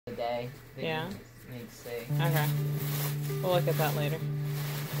day that Yeah. you need to see. Okay. We'll look at that later.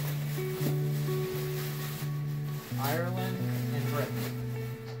 Ireland and Britain.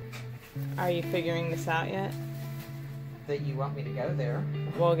 Are you figuring this out yet? That you want me to go there.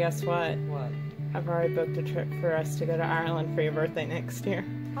 Well, guess what? What? I've already booked a trip for us to go to Ireland for your birthday next year.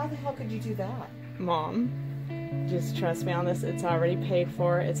 How the hell could you do that? Mom, just trust me on this. It's already paid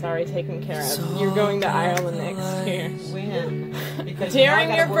for. It's already taken care of. You're going to Ireland next year. When? Because During now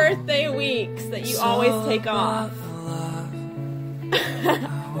I your gotta work- birthday weeks that you always take off.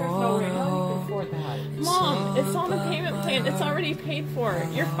 There's no way how you can afford that. Mom, it's on the payment plan. It's already paid for.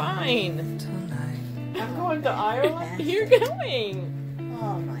 You're fine. I'm going to Ireland? You're going.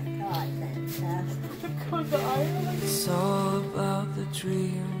 Oh my God, fantastic. I'm going to Ireland? It's all about the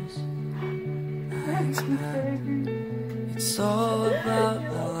dreams I had. It's all about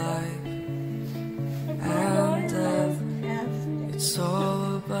the life and death. Fantastic. It's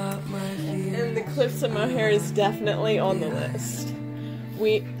all about my fears. And the Cliffs of Moher is definitely on the list.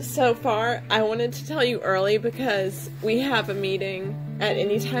 So far, I wanted to tell you early because we have a meeting at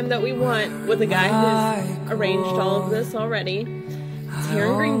any time that we want with a guy who's arranged all of this already. It's here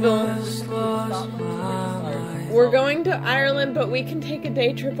in Greenville. We're going to Ireland, but we can take a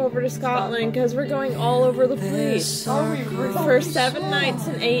day trip over to Scotland because we're going all over the place for 7 nights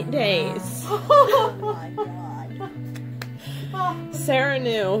and 8 days. Oh my God. Sarah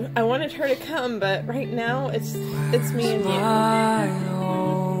knew. I wanted her to come, but right now it's me and you.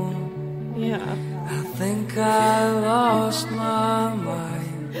 Yeah. I think I lost my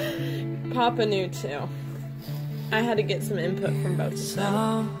mind. Papa knew too. I had to get some input from both of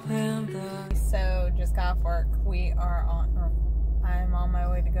them. Something that So just got off work. I'm on my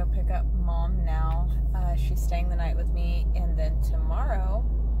way to go pick up Mom now. She's staying the night with me, and then tomorrow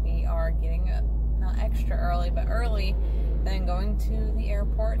we are getting up not extra early, but early, then going to the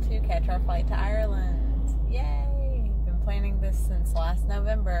airport to catch our flight to Ireland. Yay! Been planning this since last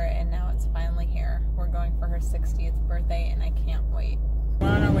November, and now it's finally here. We're going for her 60th birthday, and I can't wait. We're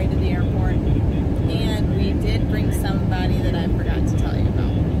on our way to the airport, and we did bring somebody that I forgot to tell you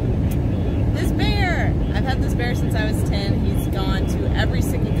about. This bear! I've had this bear since I was 10. He's gone to every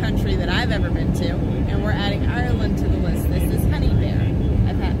single country that I've ever been to, and we're adding Ireland to the list. This is Honey Bear.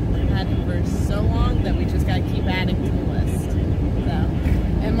 I've had him for so long that we just gotta keep adding to the list. So,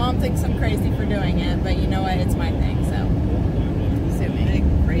 and Mom thinks I'm crazy for doing it, but you know what? It's my thing, so sue me.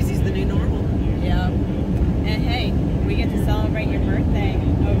 Crazy's the new normal. Yeah. And hey, we get to celebrate your birthday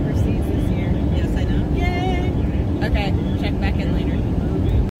overseas this year. Yes, I know. Yay! Okay, check back in later.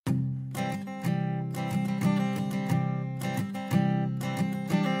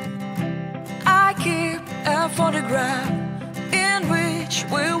 I keep a photograph in which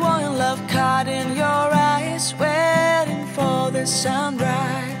we were in love, caught in your eyes, waiting for the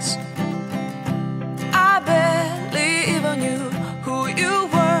sunrise. I barely even knew who you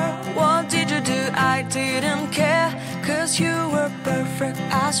were. What did you do? I didn't care, 'cause you were perfect,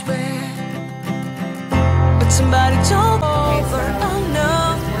 I swear. But somebody told me over, oh no,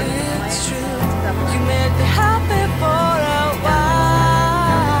 it's true. You made me happy for a while.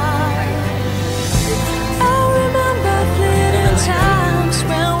 I remember fleeting times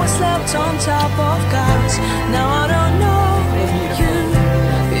when we slept on top of cars. Now I don't know you,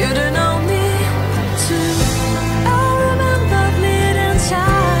 you don't know me too. I remember fleeting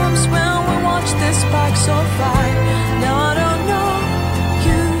times when we watched the sparks so fire. Now I don't know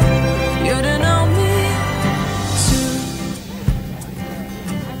you, you don't know me too.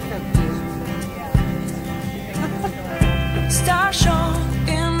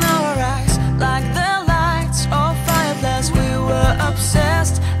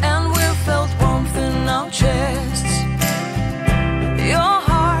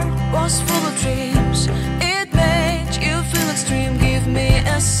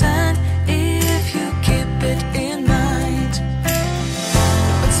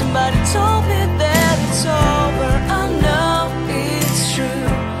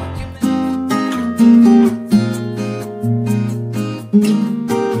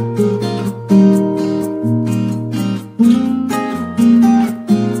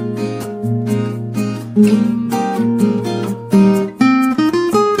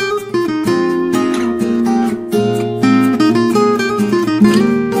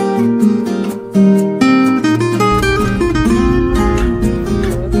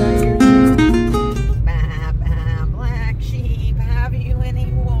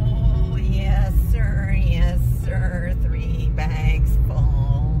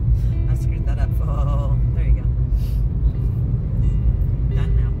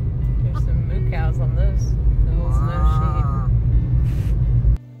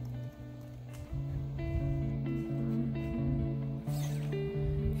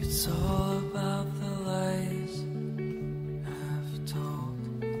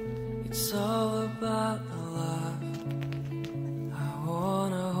 It's all about the love I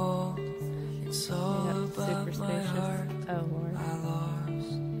wanna hold. It's all about Super my spacious. heart Oh Lord. I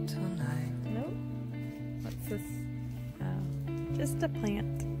lost tonight. Nope. What's this? Oh, just a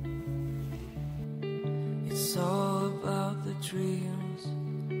plant. It's all about the dreams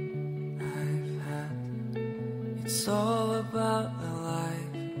I've had. It's all about